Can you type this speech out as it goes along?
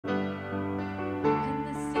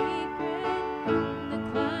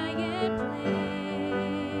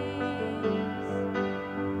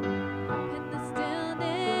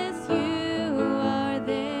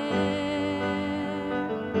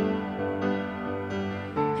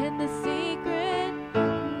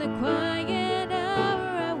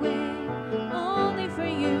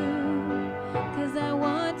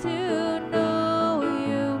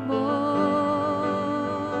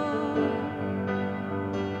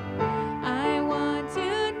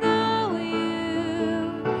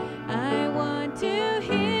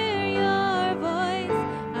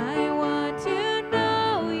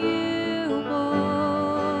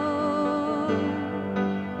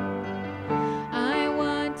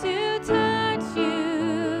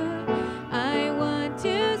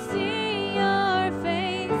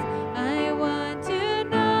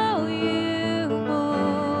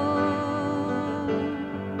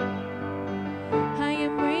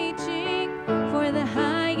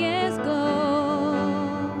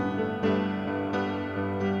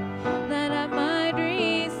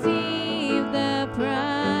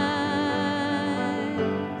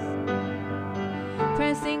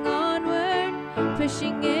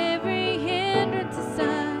pushing every hindrance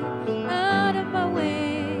aside, out of my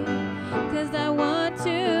way, 'cause I want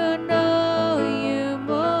to know you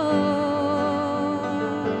more.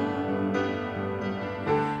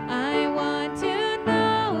 I want to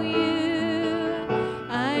know you.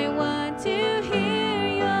 I want to hear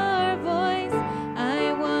your voice.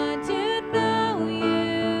 I want to know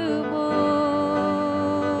you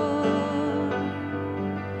more.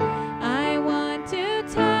 I want to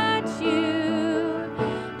touch you.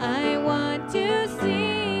 I want to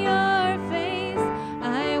see your face.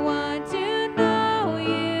 I want to know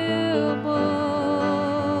you more.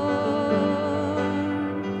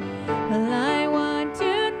 Well, I want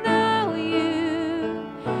to know you.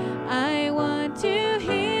 I want to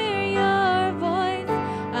hear your voice.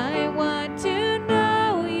 I want to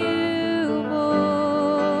know you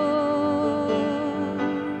more.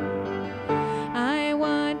 I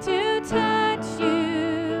want to touch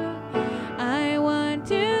you. I want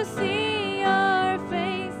to see your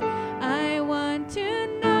face. I want to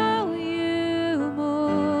know you more.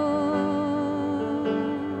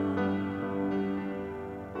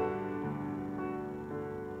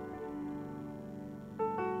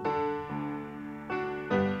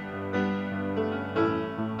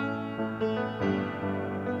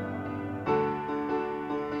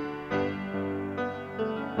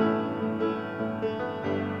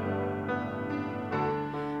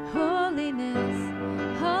 Holiness,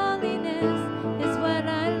 holiness is what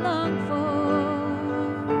I long for.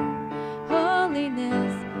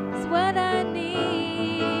 Holiness is what I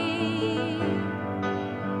need.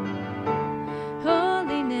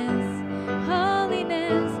 Holiness,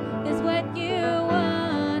 holiness is what you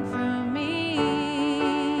want from me.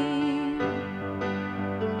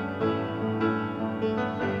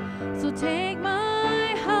 So take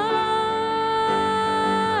my heart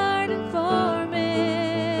and form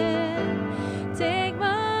it. Take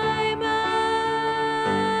my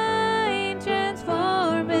mind,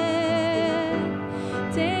 transform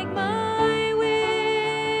it. Take my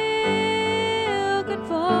will,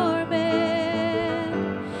 conform it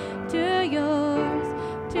to yours,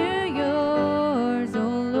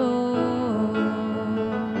 oh Lord.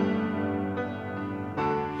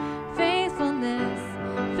 Faithfulness,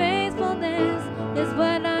 faithfulness is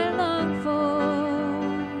what I long for.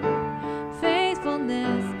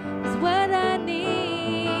 Faithfulness is what I need.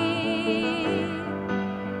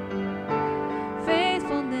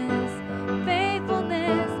 Faithfulness,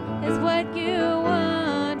 faithfulness is what you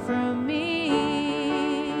want from me.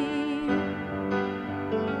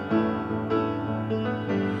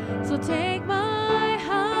 So take my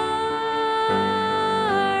heart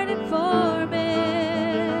and form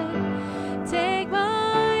it. Take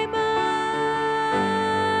my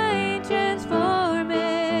mind, transform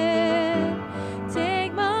it.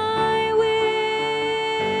 Take my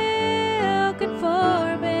will,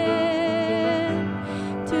 conform it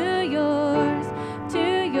to yours,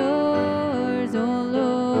 oh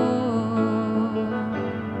Lord.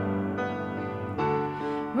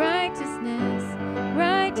 Righteousness,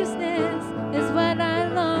 righteousness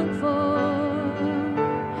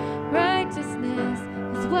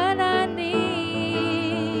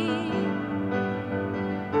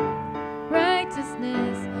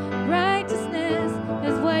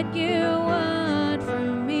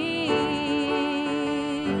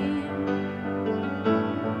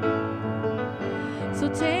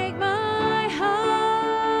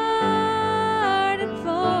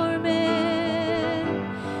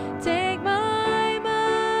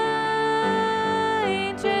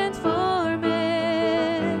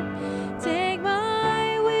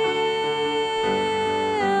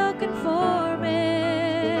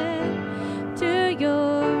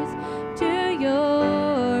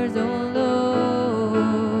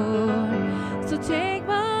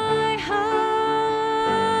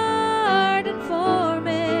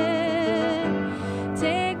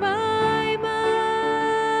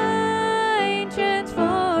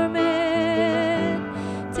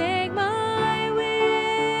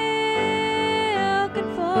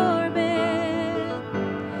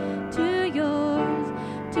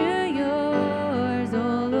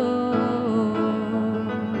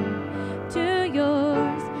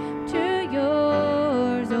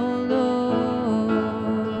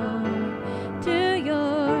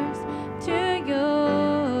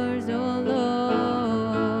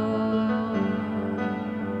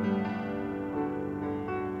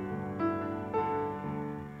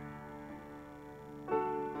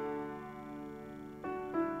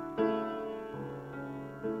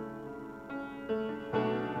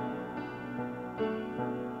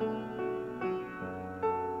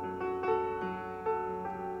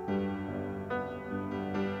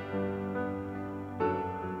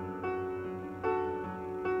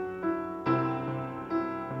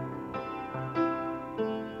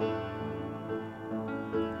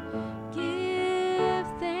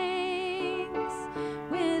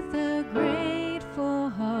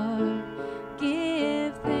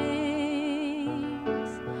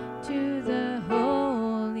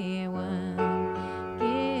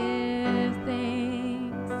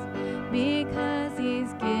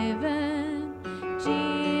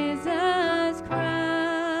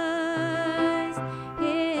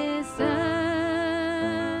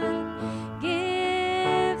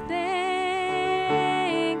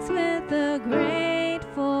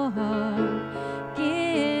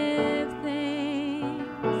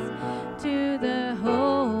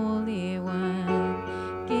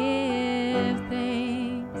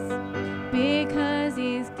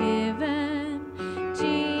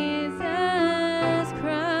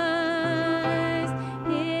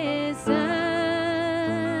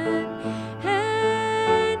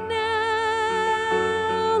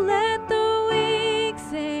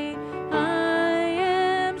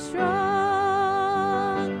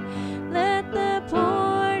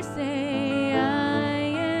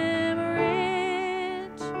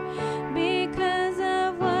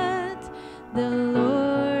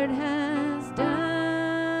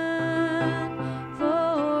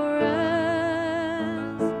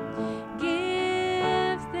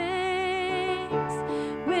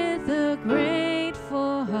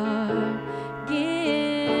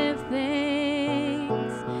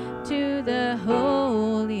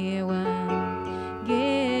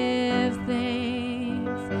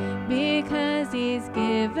He's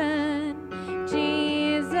given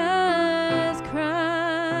Jesus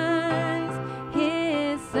Christ,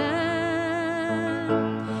 His Son.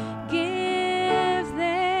 Give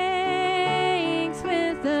thanks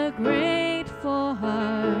with a grateful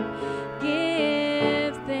heart.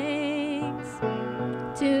 Give thanks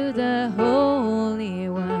to the Holy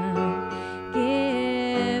One.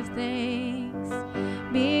 Give thanks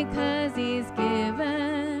because He's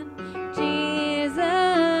given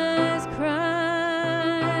Jesus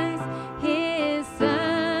Christ, His Son.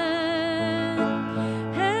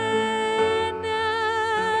 And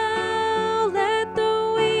now let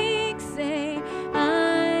the weak say,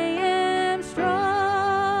 I am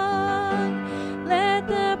strong. Let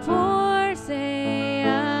the poor say,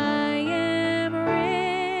 I am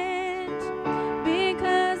rich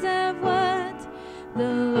because of what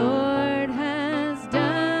the Lord has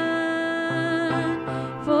done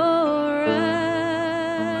for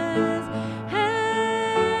us.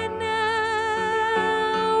 And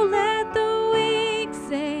now let the weak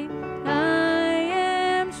say, I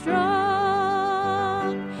am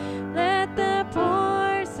strong. Let the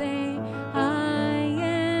poor say, I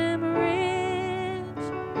am rich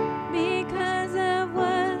because of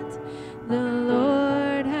what the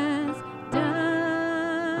Lord has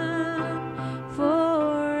done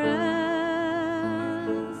for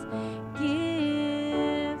us.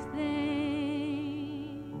 Give thanks.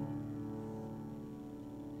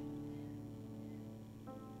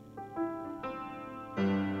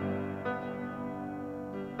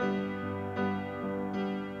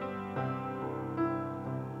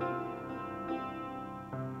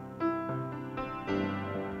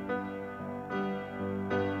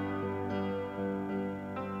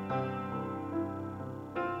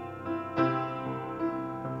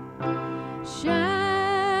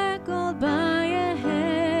 Shackled by a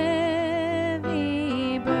heavy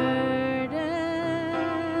burden,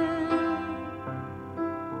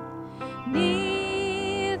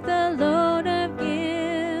 'neath the load of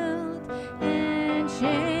guilt and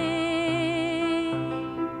shame.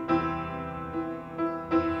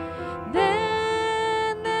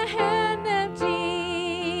 Then the hand of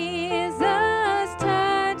Jesus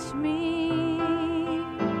touched me,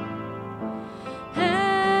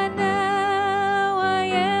 and now I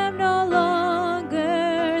am no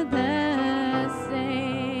longer the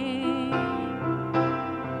same.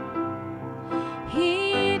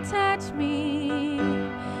 He touched me,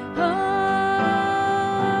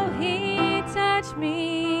 oh, He touched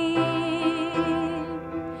me,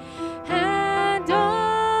 and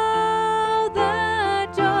oh, the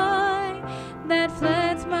joy that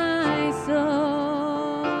floods my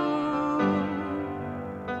soul.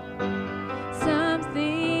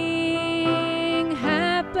 Something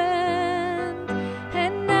happened,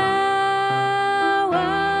 and now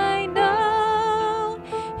I know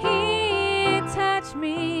He touched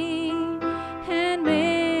me and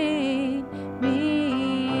made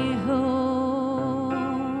me whole.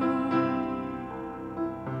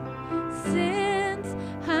 Since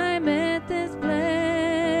I met this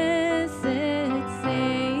blessed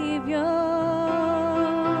Savior,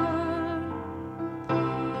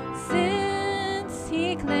 since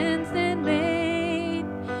He cleansed and made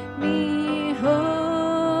me whole,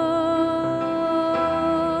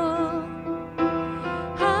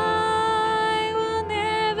 I will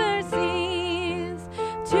never cease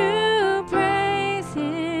to praise Him.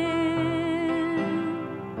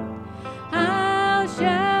 I'll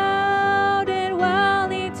shout it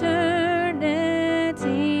while eternity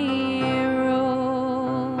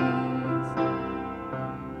rolls.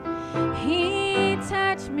 He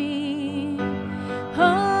touched me,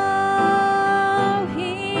 oh,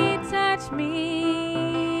 He touched me,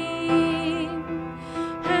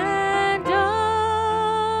 and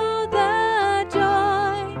oh, the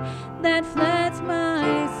joy that floods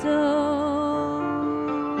my soul.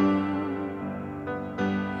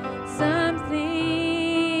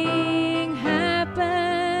 Something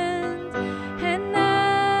happened, and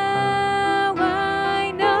now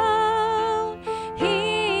I know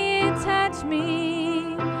He touched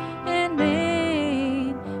me and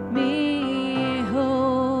made me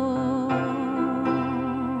whole.